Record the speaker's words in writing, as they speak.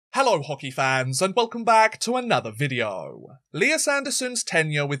Hello hockey fans and welcome back to another video. Lias Andersson's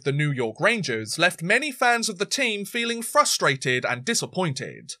tenure with the New York Rangers left many fans of the team feeling frustrated and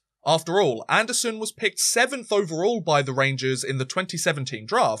disappointed. After all, Andersson was picked 7th overall by the Rangers in the 2017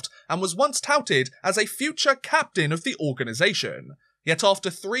 draft and was once touted as a future captain of the organisation. Yet after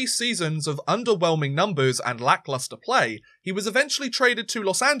 3 seasons of underwhelming numbers and lackluster play, he was eventually traded to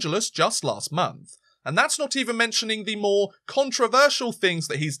Los Angeles just last month. And that's not even mentioning the more controversial things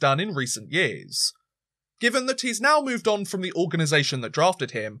that he's done in recent years. Given that he's now moved on from the organisation that drafted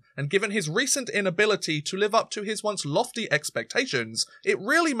him, and given his recent inability to live up to his once lofty expectations, it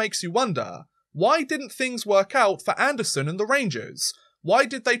really makes you wonder, why didn't things work out for Andersson and the Rangers? Why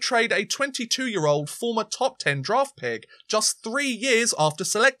did they trade a 22-year-old former top 10 draft pick just 3 years after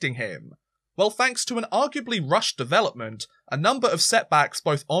selecting him? Well, thanks to an arguably rushed development, a number of setbacks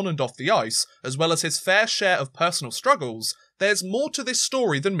both on and off the ice, as well as his fair share of personal struggles, there's more to this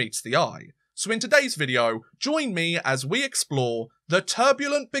story than meets the eye. So in today's video, join me as we explore the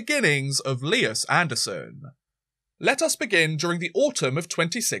turbulent beginnings of Lias Andersson. Let us begin during the autumn of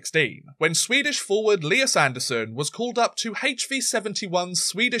 2016, when Swedish forward Lias Andersson was called up to HV71's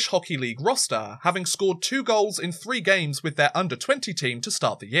Swedish Hockey League roster, having scored 2 goals in 3 games with their under-20 team to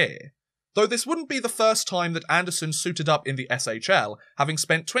start the year. Though this wouldn't be the first time that Andersson suited up in the SHL, having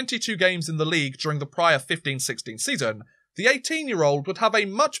spent 22 games in the league during the prior 15-16 season, the 18-year-old would have a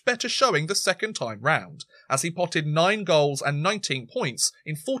much better showing the second time round, as he potted 9 goals and 19 points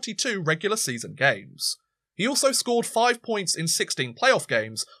in 42 regular season games. He also scored 5 points in 16 playoff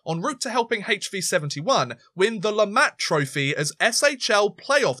games, en route to helping HV71 win the Lamont Trophy as SHL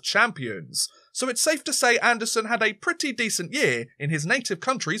playoff champions, so it's safe to say Andersson had a pretty decent year in his native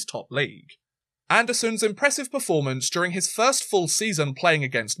country's top league. Andersson's impressive performance during his first full season playing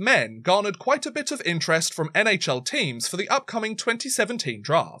against men garnered quite a bit of interest from NHL teams for the upcoming 2017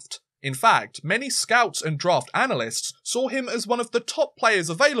 draft. In fact, many scouts and draft analysts saw him as one of the top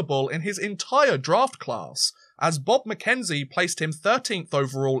players available in his entire draft class. As Bob McKenzie placed him 13th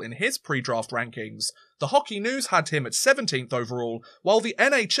overall in his pre-draft rankings, the Hockey News had him at 17th overall, while the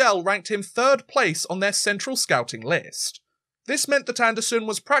NHL ranked him 3rd place on their central scouting list. This meant that Andersson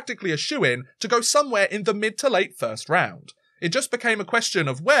was practically a shoo-in to go somewhere in the mid to late first round. It just became a question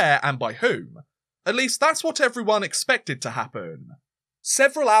of where and by whom. At least that's what everyone expected to happen.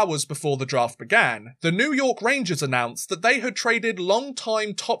 Several hours before the draft began, the New York Rangers announced that they had traded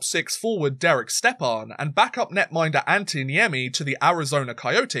long-time top 6 forward Derek Stepan and backup netminder Antti Niemi to the Arizona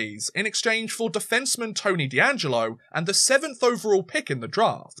Coyotes in exchange for defenseman Tony DeAngelo and the 7th overall pick in the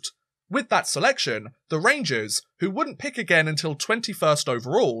draft. With that selection, the Rangers, who wouldn't pick again until 21st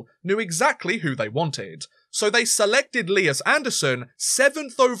overall, knew exactly who they wanted, so they selected Lias Andersson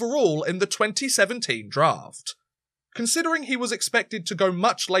 7th overall in the 2017 draft. Considering he was expected to go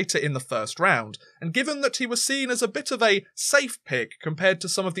much later in the first round, and given that he was seen as a bit of a safe pick compared to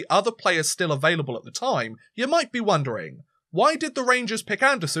some of the other players still available at the time, you might be wondering, why did the Rangers pick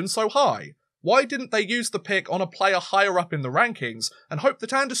Andersson so high? Why didn't they use the pick on a player higher up in the rankings and hope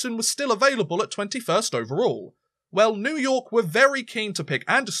that Andersson was still available at 21st overall? Well, New York were very keen to pick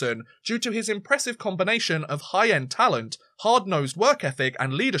Andersson due to his impressive combination of high-end talent, hard-nosed work ethic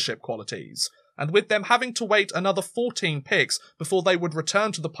and leadership qualities. And with them having to wait another 14 picks before they would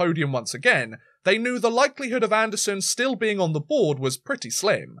return to the podium once again, they knew the likelihood of Andersson still being on the board was pretty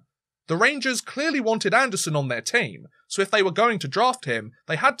slim. The Rangers clearly wanted Andersson on their team, so if they were going to draft him,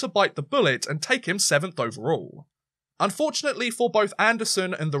 they had to bite the bullet and take him 7th overall. Unfortunately for both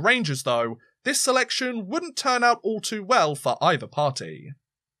Andersson and the Rangers though, this selection wouldn't turn out all too well for either party.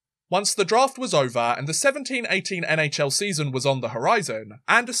 Once the draft was over and the 17-18 NHL season was on the horizon,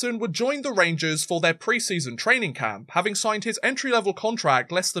 Andersson would join the Rangers for their pre-season training camp, having signed his entry-level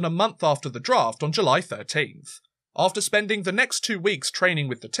contract less than a month after the draft on July 13th. After spending the next 2 weeks training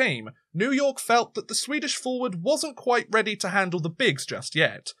with the team, New York felt that the Swedish forward wasn't quite ready to handle the bigs just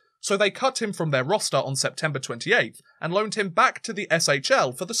yet, so they cut him from their roster on September 28th and loaned him back to the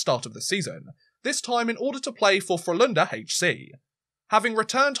SHL for the start of the season, this time in order to play for Frölunda HC. Having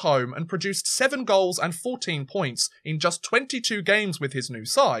returned home and produced 7 goals and 14 points in just 22 games with his new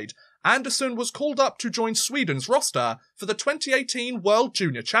side, Andersson was called up to join Sweden's roster for the 2018 World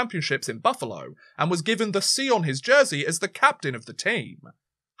Junior Championships in Buffalo, and was given the C on his jersey as the captain of the team.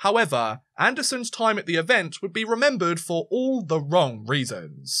 However, Andersson's time at the event would be remembered for all the wrong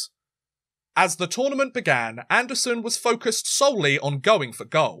reasons. As the tournament began, Andersson was focused solely on going for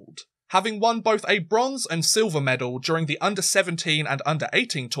gold. Having won both a bronze and silver medal during the under-17 and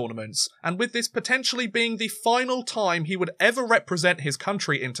under-18 tournaments, and with this potentially being the final time he would ever represent his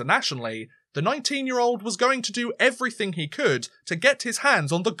country internationally, the 19-year-old was going to do everything he could to get his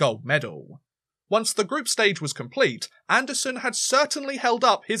hands on the gold medal. Once the group stage was complete, Andersson had certainly held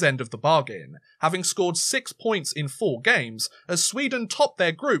up his end of the bargain, having scored 6 points in 4 games, as Sweden topped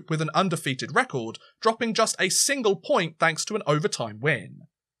their group with an undefeated record, dropping just a single point thanks to an overtime win.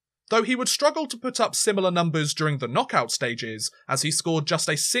 Though he would struggle to put up similar numbers during the knockout stages, as he scored just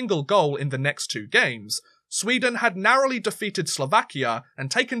a single goal in the next 2 games, Sweden had narrowly defeated Slovakia and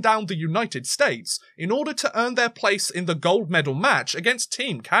taken down the United States in order to earn their place in the gold medal match against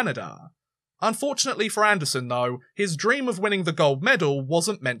Team Canada. Unfortunately for Andersson though, his dream of winning the gold medal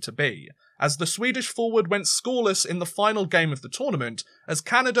wasn't meant to be, as the Swedish forward went scoreless in the final game of the tournament as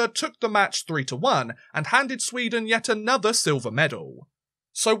Canada took the match 3-1 and handed Sweden yet another silver medal.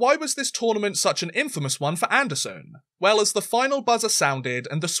 So why was this tournament such an infamous one for Andersson? Well, as the final buzzer sounded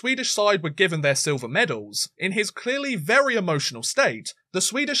and the Swedish side were given their silver medals, in his clearly very emotional state, the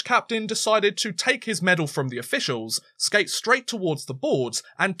Swedish captain decided to take his medal from the officials, skate straight towards the boards,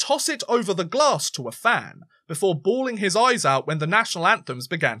 and toss it over the glass to a fan, before bawling his eyes out when the national anthems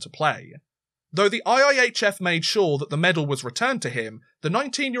began to play. Though the IIHF made sure that the medal was returned to him, the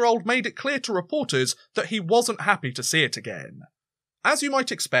 19-year-old made it clear to reporters that he wasn't happy to see it again. As you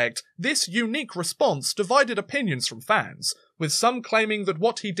might expect, this unique response divided opinions from fans, with some claiming that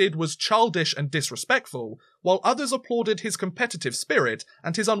what he did was childish and disrespectful, while others applauded his competitive spirit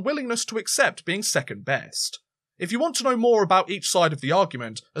and his unwillingness to accept being second best. If you want to know more about each side of the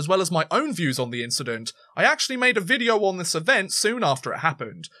argument, as well as my own views on the incident, I actually made a video on this event soon after it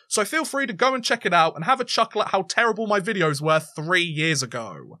happened, so feel free to go and check it out and have a chuckle at how terrible my videos were 3 years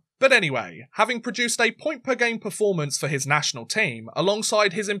ago. But anyway, having produced a point-per-game performance for his national team,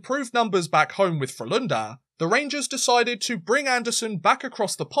 alongside his improved numbers back home with Frölunda, the Rangers decided to bring Andersson back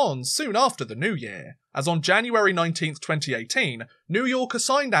across the pond soon after the new year, as on January 19th, 2018, New York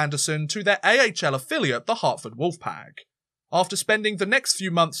assigned Andersson to their AHL affiliate, the Hartford Wolfpack. After spending the next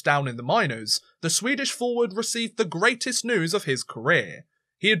few months down in the minors, the Swedish forward received the greatest news of his career.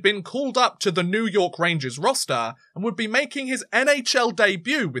 He had been called up to the New York Rangers roster and would be making his NHL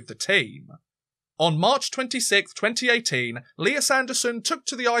debut with the team. On March 26, 2018, Lias Andersson took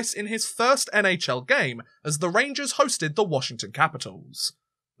to the ice in his first NHL game as the Rangers hosted the Washington Capitals.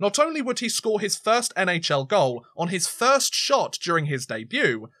 Not only would he score his first NHL goal on his first shot during his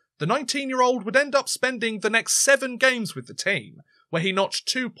debut, the 19-year-old would end up spending the next 7 games with the team, where he notched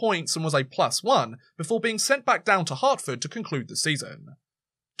 2 points and was a +1 before being sent back down to Hartford to conclude the season.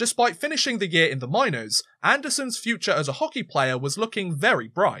 Despite finishing the year in the minors, Andersson's future as a hockey player was looking very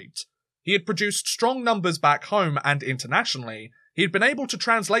bright. He had produced strong numbers back home and internationally, he had been able to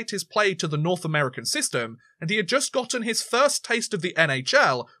translate his play to the North American system, and he had just gotten his first taste of the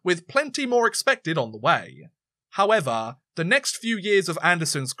NHL, with plenty more expected on the way. However, the next few years of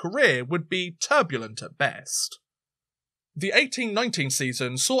Andersson's career would be turbulent at best. The 18-19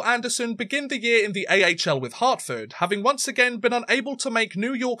 season saw Andersson begin the year in the AHL with Hartford, having once again been unable to make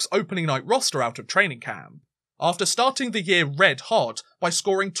New York's opening night roster out of training camp. After starting the year red hot by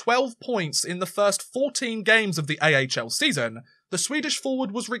scoring 12 points in the first 14 games of the AHL season, the Swedish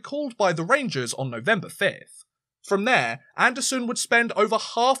forward was recalled by the Rangers on November 5th. From there, Andersson would spend over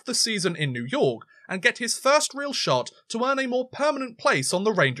half the season in New York and get his first real shot to earn a more permanent place on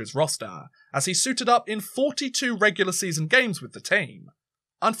the Rangers roster, as he suited up in 42 regular season games with the team.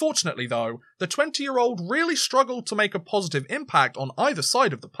 Unfortunately though, the 20-year-old really struggled to make a positive impact on either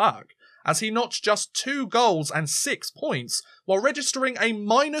side of the puck, as he notched just 2 goals and 6 points, while registering a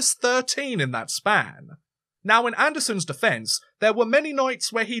 -13 in that span. Now in Andersson's defence, there were many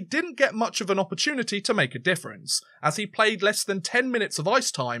nights where he didn't get much of an opportunity to make a difference, as he played less than 10 minutes of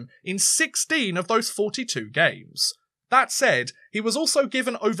ice time in 16 of those 42 games. That said, he was also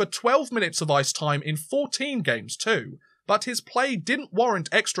given over 12 minutes of ice time in 14 games too, but his play didn't warrant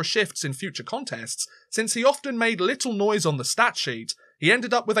extra shifts in future contests, since he often made little noise on the stat sheet. He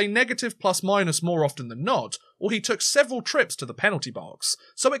ended up with a negative +- more often than not, or he took several trips to the penalty box,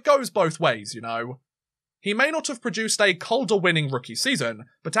 so it goes both ways, you know. He may not have produced a Calder-winning rookie season,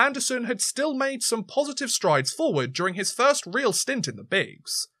 but Andersson had still made some positive strides forward during his first real stint in the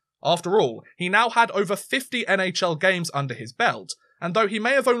bigs. After all, he now had over 50 NHL games under his belt, and though he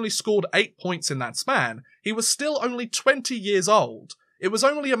may have only scored 8 points in that span, he was still only 20 years old. It was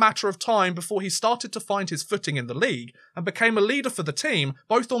only a matter of time before he started to find his footing in the league and became a leader for the team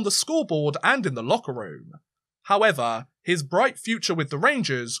both on the scoreboard and in the locker room. However, his bright future with the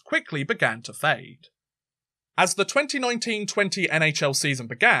Rangers quickly began to fade. As the 2019-20 NHL season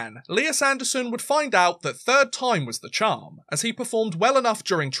began, Lias Andersson would find out that third time was the charm, as he performed well enough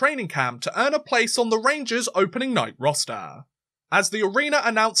during training camp to earn a place on the Rangers' opening night roster. As the arena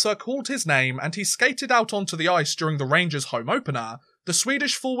announcer called his name and he skated out onto the ice during the Rangers' home opener, the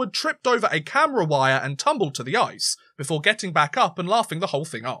Swedish forward tripped over a camera wire and tumbled to the ice, before getting back up and laughing the whole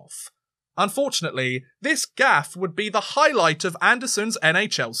thing off. Unfortunately, this gaffe would be the highlight of Andersson's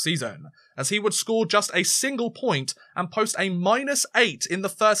NHL season, as he would score just a single point and post a -8 in the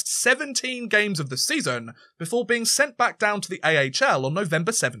first 17 games of the season, before being sent back down to the AHL on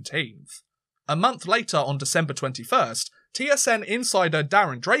November 17th. A month later, on December 21st, TSN insider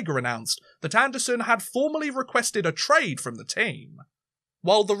Darren Drager announced that Andersson had formally requested a trade from the team.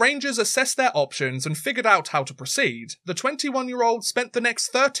 While the Rangers assessed their options and figured out how to proceed, the 21-year-old spent the next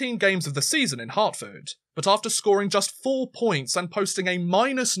 13 games of the season in Hartford, but after scoring just 4 points and posting a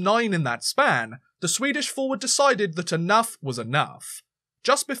 -9 in that span, the Swedish forward decided that enough was enough.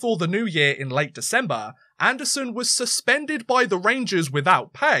 Just before the new year in late December, Andersson was suspended by the Rangers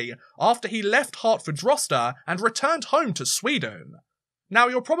without pay after he left Hartford's roster and returned home to Sweden. Now,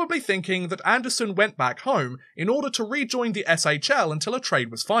 you're probably thinking that Andersson went back home in order to rejoin the SHL until a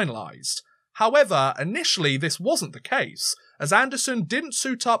trade was finalised. However, initially this wasn't the case, as Andersson didn't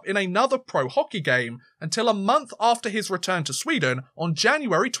suit up in another pro hockey game until a month after his return to Sweden on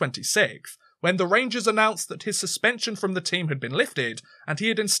January 26th, when the Rangers announced that his suspension from the team had been lifted and he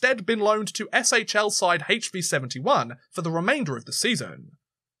had instead been loaned to SHL side HV71 for the remainder of the season.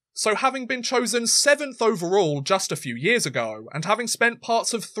 So having been chosen 7th overall just a few years ago, and having spent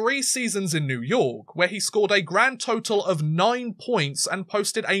parts of 3 seasons in New York, where he scored a grand total of 9 points and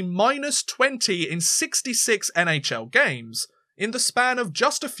posted a -20 in 66 NHL games, in the span of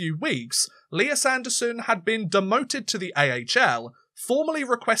just a few weeks, Lias Andersson had been demoted to the AHL, formally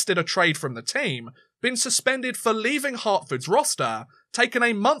requested a trade from the team, been suspended for leaving Hartford's roster, taken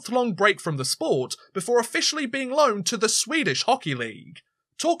a month-long break from the sport, before officially being loaned to the Swedish Hockey League.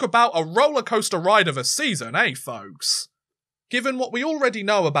 Talk about a rollercoaster ride of a season, eh, folks? Given what we already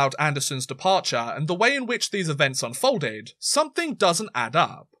know about Andersson's departure and the way in which these events unfolded, something doesn't add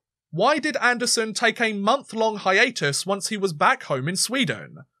up. Why did Andersson take a month-long hiatus once he was back home in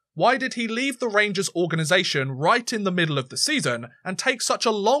Sweden? Why did he leave the Rangers organisation right in the middle of the season and take such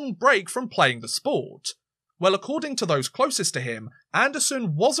a long break from playing the sport? Well, according to those closest to him,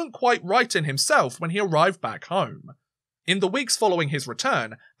 Andersson wasn't quite right in himself when he arrived back home. In the weeks following his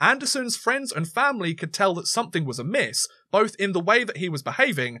return, Andersson's friends and family could tell that something was amiss, both in the way that he was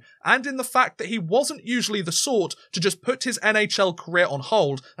behaving and in the fact that he wasn't usually the sort to just put his NHL career on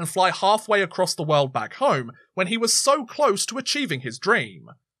hold and fly halfway across the world back home when he was so close to achieving his dream.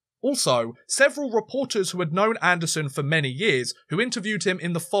 Also, several reporters who had known Andersson for many years, who interviewed him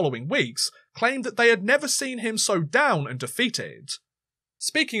in the following weeks, claimed that they had never seen him so down and defeated.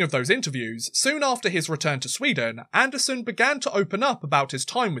 Speaking of those interviews, soon after his return to Sweden, Andersson began to open up about his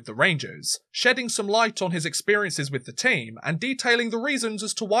time with the Rangers, shedding some light on his experiences with the team and detailing the reasons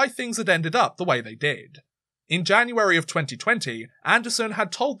as to why things had ended up the way they did. In January of 2020, Andersson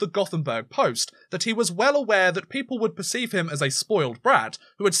had told the Gothenburg Post that he was well aware that people would perceive him as a spoiled brat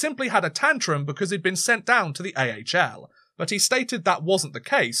who had simply had a tantrum because he'd been sent down to the AHL, but he stated that wasn't the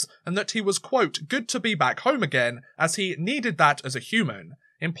case and that he was, quote, good to be back home again as he needed that as a human,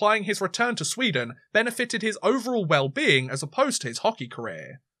 implying his return to Sweden benefited his overall well-being as opposed to his hockey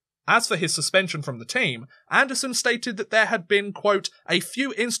career. As for his suspension from the team, Andersson stated that there had been, quote, a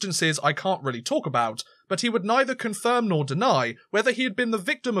few instances I can't really talk about, but he would neither confirm nor deny whether he had been the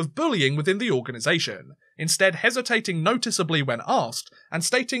victim of bullying within the organisation, instead hesitating noticeably when asked and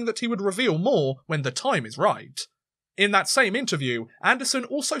stating that he would reveal more when the time is right. In that same interview, Andersson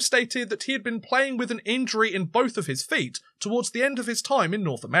also stated that he had been playing with an injury in both of his feet towards the end of his time in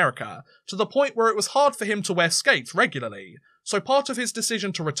North America, to the point where it was hard for him to wear skates regularly, so part of his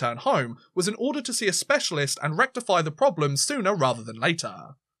decision to return home was in order to see a specialist and rectify the problem sooner rather than later.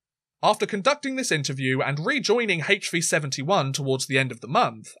 After conducting this interview and rejoining HV71 towards the end of the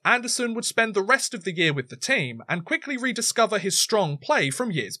month, Andersson would spend the rest of the year with the team and quickly rediscover his strong play from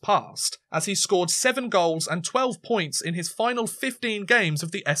years past, as he scored 7 goals and 12 points in his final 15 games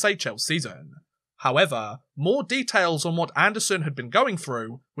of the SHL season. However, more details on what Andersson had been going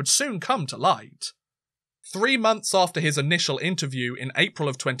through would soon come to light. 3 months after his initial interview in April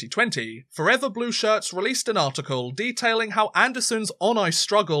of 2020, Forever Blue Shirts released an article detailing how Andersson's on-ice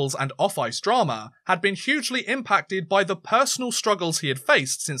struggles and off-ice drama had been hugely impacted by the personal struggles he had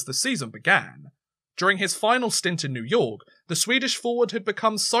faced since the season began. During his final stint in New York, the Swedish forward had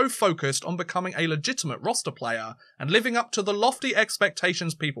become so focused on becoming a legitimate roster player and living up to the lofty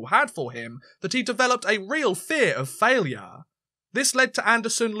expectations people had for him that he developed a real fear of failure. This led to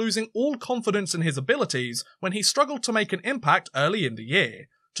Andersson losing all confidence in his abilities when he struggled to make an impact early in the year,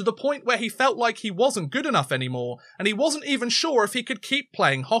 to the point where he felt like he wasn't good enough anymore and he wasn't even sure if he could keep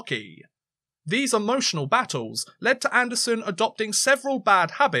playing hockey. These emotional battles led to Andersson adopting several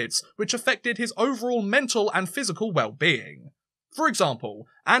bad habits which affected his overall mental and physical well-being. For example,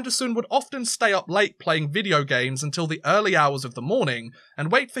 Andersson would often stay up late playing video games until the early hours of the morning and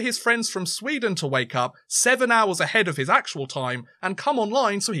wait for his friends from Sweden to wake up 7 hours ahead of his actual time and come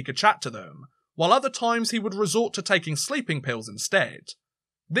online so he could chat to them, while other times he would resort to taking sleeping pills instead.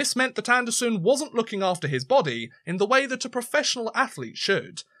 This meant that Andersson wasn't looking after his body in the way that a professional athlete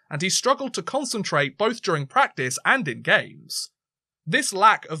should, and he struggled to concentrate both during practice and in games. This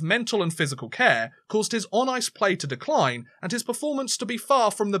lack of mental and physical care caused his on-ice play to decline and his performance to be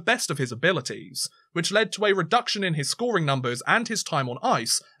far from the best of his abilities, which led to a reduction in his scoring numbers and his time on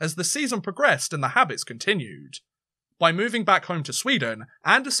ice as the season progressed and the habits continued. By moving back home to Sweden,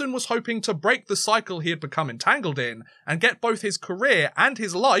 Andersson was hoping to break the cycle he had become entangled in and get both his career and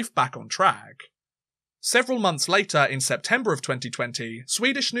his life back on track. Several months later, in September of 2020,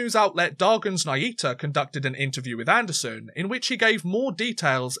 Swedish news outlet Dagens Nyheter conducted an interview with Andersson in which he gave more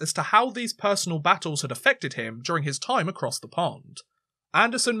details as to how these personal battles had affected him during his time across the pond.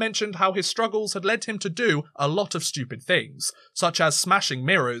 Andersson mentioned how his struggles had led him to do a lot of stupid things, such as smashing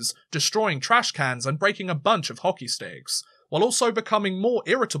mirrors, destroying trash cans and breaking a bunch of hockey sticks, while also becoming more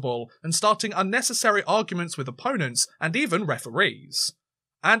irritable and starting unnecessary arguments with opponents and even referees.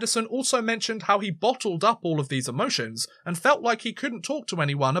 Andersson also mentioned how he bottled up all of these emotions and felt like he couldn't talk to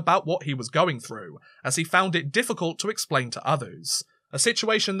anyone about what he was going through, as he found it difficult to explain to others. A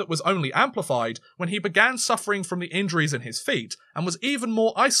situation that was only amplified when he began suffering from the injuries in his feet and was even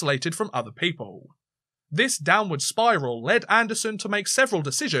more isolated from other people. This downward spiral led Andersson to make several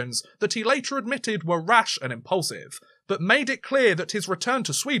decisions that he later admitted were rash and impulsive, but made it clear that his return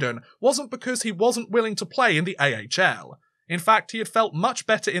to Sweden wasn't because he wasn't willing to play in the AHL. In fact, he had felt much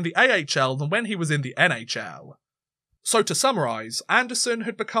better in the AHL than when he was in the NHL. So to summarise, Andersson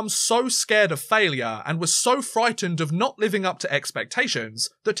had become so scared of failure and was so frightened of not living up to expectations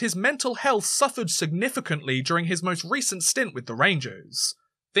that his mental health suffered significantly during his most recent stint with the Rangers.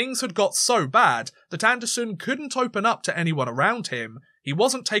 Things had got so bad that Andersson couldn't open up to anyone around him, he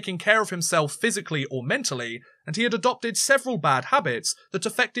wasn't taking care of himself physically or mentally, and he had adopted several bad habits that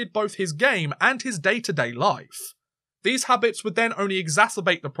affected both his game and his day-to-day life. These habits would then only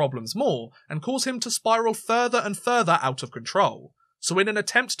exacerbate the problems more and cause him to spiral further and further out of control. So in an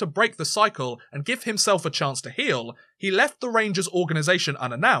attempt to break the cycle and give himself a chance to heal, he left the Rangers organisation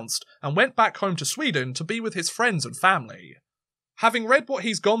unannounced and went back home to Sweden to be with his friends and family. Having read what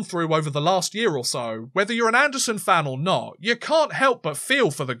he's gone through over the last year or so, whether you're an Andersson fan or not, you can't help but feel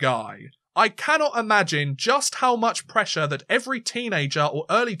for the guy. I cannot imagine just how much pressure that every teenager or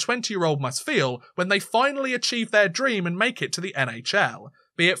early 20-year-old must feel when they finally achieve their dream and make it to the NHL,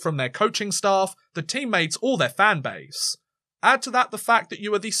 be it from their coaching staff, the teammates or their fan base. Add to that the fact that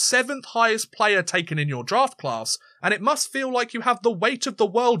you are the 7th highest player taken in your draft class, and it must feel like you have the weight of the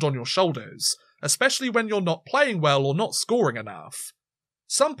world on your shoulders, especially when you're not playing well or not scoring enough.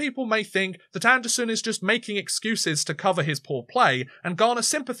 Some people may think that Andersson is just making excuses to cover his poor play and garner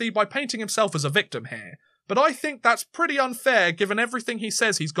sympathy by painting himself as a victim here, but I think that's pretty unfair given everything he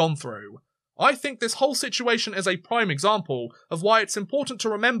says he's gone through. I think this whole situation is a prime example of why it's important to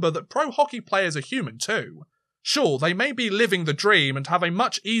remember that pro hockey players are human too. Sure, they may be living the dream and have a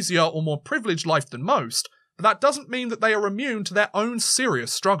much easier or more privileged life than most, but that doesn't mean that they are immune to their own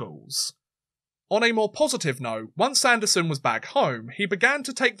serious struggles. On a more positive note, once Andersson was back home, he began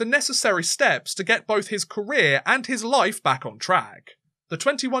to take the necessary steps to get both his career and his life back on track. The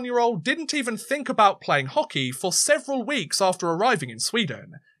 21-year-old didn't even think about playing hockey for several weeks after arriving in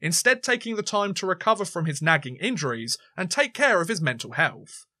Sweden, instead taking the time to recover from his nagging injuries and take care of his mental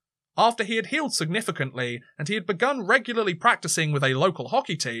health. After he had healed significantly and he had begun regularly practicing with a local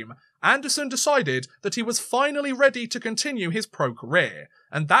hockey team, Andersson decided that he was finally ready to continue his pro career,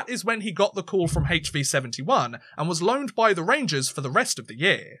 and that is when he got the call from HV71 and was loaned by the Rangers for the rest of the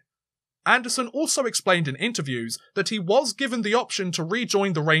year. Andersson also explained in interviews that he was given the option to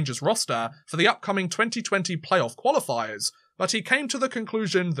rejoin the Rangers roster for the upcoming 2020 playoff qualifiers, but he came to the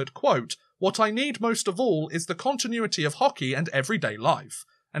conclusion that, quote, "What I need most of all is the continuity of hockey and everyday life,"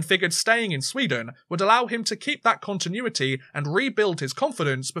 and figured staying in Sweden would allow him to keep that continuity and rebuild his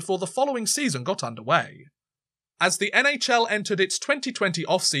confidence before the following season got underway. As the NHL entered its 2020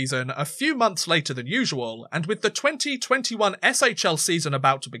 off-season a few months later than usual, and with the 2021 SHL season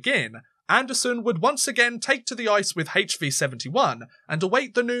about to begin, Andersson would once again take to the ice with HV71 and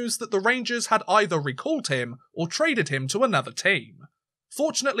await the news that the Rangers had either recalled him or traded him to another team.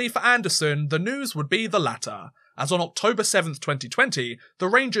 Fortunately for Andersson, the news would be the latter, as on October 7th, 2020, the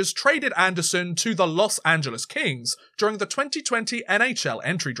Rangers traded Andersson to the Los Angeles Kings during the 2020 NHL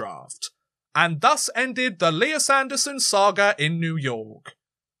Entry Draft. And thus ended the Lias Andersson saga in New York.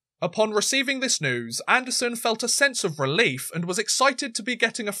 Upon receiving this news, Andersson felt a sense of relief and was excited to be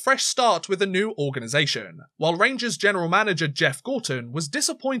getting a fresh start with a new organisation, while Rangers general manager Jeff Gorton was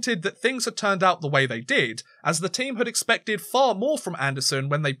disappointed that things had turned out the way they did, as the team had expected far more from Andersson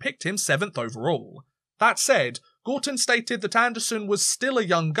when they picked him 7th overall. That said, Gorton stated that Andersson was still a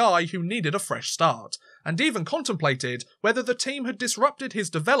young guy who needed a fresh start, and even contemplated whether the team had disrupted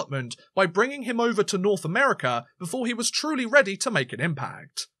his development by bringing him over to North America before he was truly ready to make an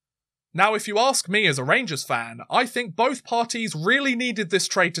impact. Now, if you ask me as a Rangers fan, I think both parties really needed this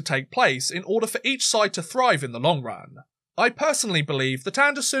trade to take place in order for each side to thrive in the long run. I personally believe that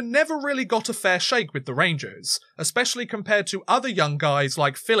Andersson never really got a fair shake with the Rangers, especially compared to other young guys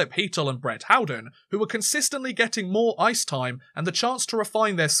like Philip Heatle and Brett Howden, who were consistently getting more ice time and the chance to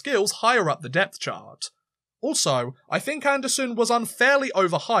refine their skills higher up the depth chart. Also, I think Andersson was unfairly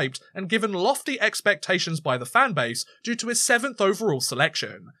overhyped and given lofty expectations by the fanbase due to his 7th overall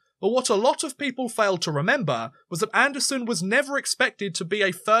selection. But what a lot of people failed to remember was that Andersson was never expected to be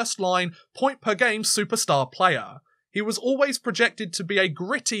a first-line, point-per-game superstar player. He was always projected to be a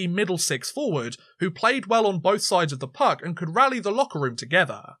gritty middle six forward who played well on both sides of the puck and could rally the locker room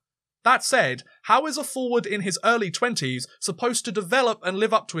together. That said, how is a forward in his early 20s supposed to develop and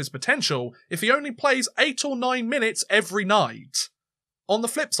live up to his potential if he only plays 8 or 9 minutes every night? On the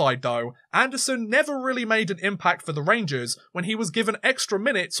flip side though, Andersson never really made an impact for the Rangers when he was given extra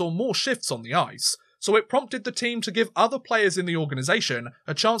minutes or more shifts on the ice, so it prompted the team to give other players in the organisation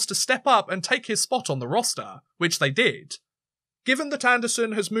a chance to step up and take his spot on the roster, which they did. Given that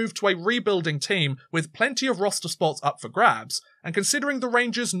Andersson has moved to a rebuilding team with plenty of roster spots up for grabs, and considering the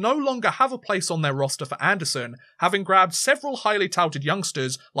Rangers no longer have a place on their roster for Andersson, having grabbed several highly touted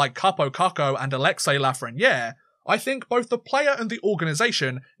youngsters like Capo Kakko and Alexei Lafreniere, I think both the player and the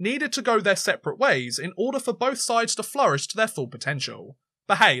organisation needed to go their separate ways in order for both sides to flourish to their full potential.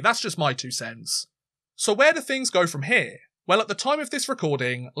 But hey, that's just my 2 cents. So where do things go from here? Well, at the time of this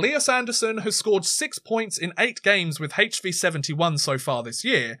recording, Lias Andersson has scored 6 points in 8 games with HV71 so far this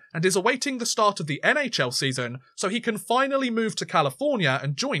year, and is awaiting the start of the NHL season so he can finally move to California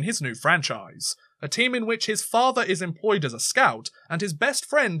and join his new franchise, a team in which his father is employed as a scout and his best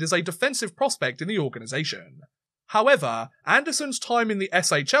friend is a defensive prospect in the organisation. However, Andersson's time in the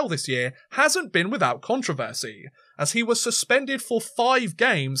SHL this year hasn't been without controversy, as he was suspended for 5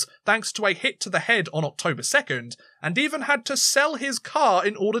 games thanks to a hit to the head on October 2nd, and even had to sell his car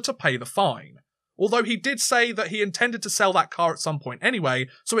in order to pay the fine. Although he did say that he intended to sell that car at some point anyway,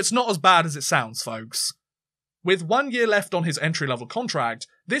 so it's not as bad as it sounds, folks. With 1 year left on his entry-level contract,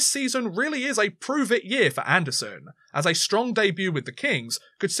 this season really is a prove-it year for Andersson, as a strong debut with the Kings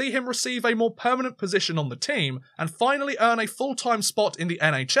could see him receive a more permanent position on the team and finally earn a full-time spot in the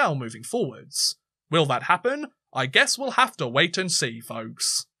NHL moving forwards. Will that happen? I guess we'll have to wait and see,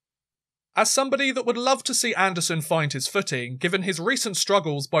 folks. As somebody that would love to see Andersson find his footing, given his recent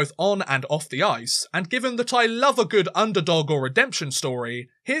struggles both on and off the ice, and given that I love a good underdog or redemption story,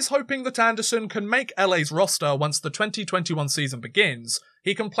 here's hoping that Andersson can make LA's roster once the 2021 season begins,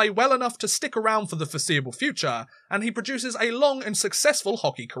 he can play well enough to stick around for the foreseeable future, and he produces a long and successful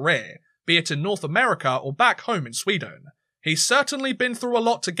hockey career, be it in North America or back home in Sweden. He's certainly been through a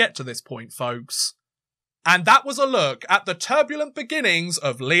lot to get to this point, folks. And that was a look at the turbulent beginnings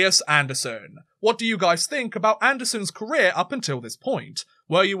of Lias Andersson. What do you guys think about Andersson's career up until this point?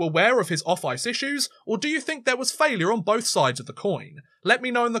 Were you aware of his off-ice issues, or do you think there was failure on both sides of the coin? Let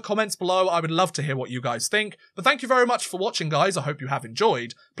me know in the comments below, I would love to hear what you guys think. But thank you very much for watching, guys, I hope you have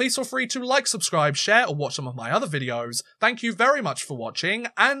enjoyed. Please feel free to like, subscribe, share, or watch some of my other videos. Thank you very much for watching,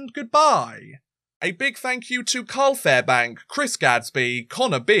 and goodbye! A big thank you to Carl Fairbank, Chris Gadsby,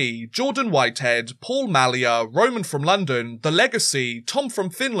 Connor B, Jordan Whitehead, Paul Malia, Roman from London, The Legacy, Tom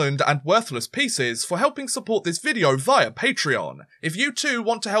from Finland, and Worthless Pieces for helping support this video via Patreon. If you too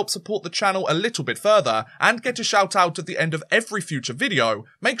want to help support the channel a little bit further and get a shout out at the end of every future video,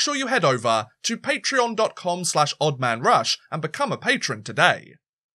 make sure you head over to patreon.com/oddmanrush and become a patron today.